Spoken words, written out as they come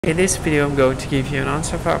In this video, I'm going to give you an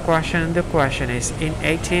answer for a question. The question is, in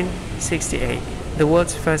 1868, the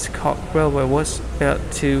world's first coach railway was built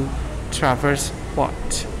to traverse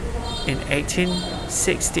what? In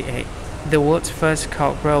 1868, the world's first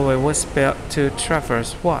coach railway was built to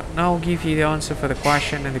traverse what? Now I'll give you the answer for the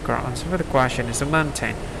question, and the correct answer for the question is a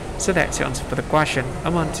mountain. So that's the answer for the question, a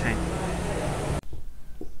mountain.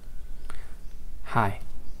 Hi,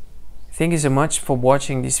 thank you so much for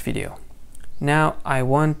watching this video. Now I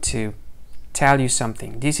want to tell you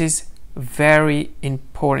something. This is very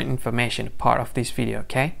important information, part of this video,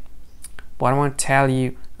 okay? What I want to tell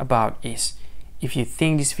you about is, if you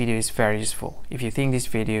think this video is very useful, if you think this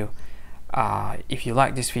video, if you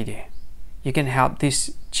like this video, you can help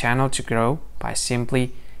this channel to grow by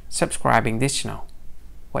simply subscribing this channel.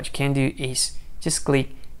 What you can do is just click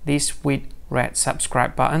this with red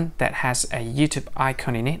subscribe button that has a YouTube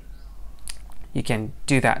icon in it. You can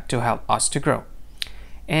do that to help us to grow.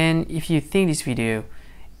 And if you think this video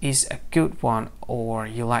is a good one, or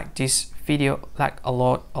you like this video like a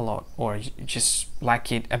lot, or you just like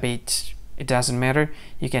it a bit, it doesn't matter,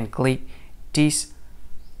 you can click this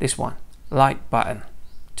one, like button,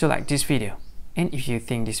 to like this video. And if you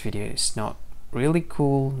think this video is not really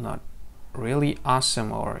cool, not really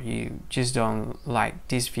awesome, or you just don't like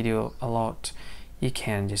this video a lot, you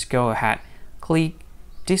can just go ahead, click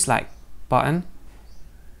dislike button,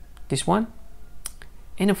 this one.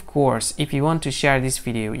 And of course, if you want to share this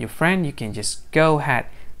video with your friend, you can just go ahead,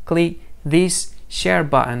 click this share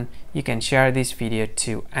button. You can share this video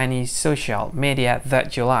to any social media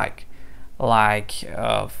that you like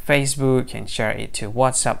Facebook, and share it to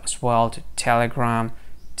WhatsApp as well, to Telegram,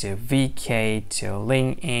 to VK, to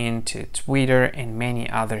LinkedIn, to Twitter, and many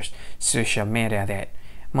other social media that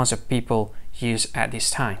most of people use at this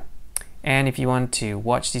time. And if you want to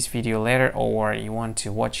watch this video later, or you want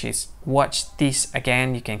to watch this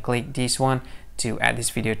again, you can click this one to add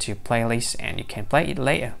this video to playlist, and you can play it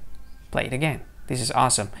later, play it again. This is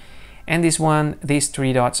awesome. And this one, these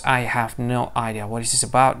three dots, I have no idea what this is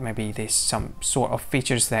about. Maybe there's some sort of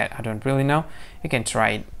features that I don't really know. You can try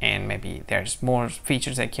it, and maybe there's more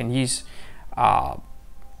features that you can use to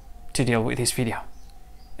deal with this video.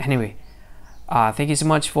 Anyway, thank you so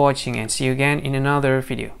much for watching, and see you again in another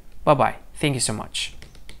video. Bye bye. Thank you so much.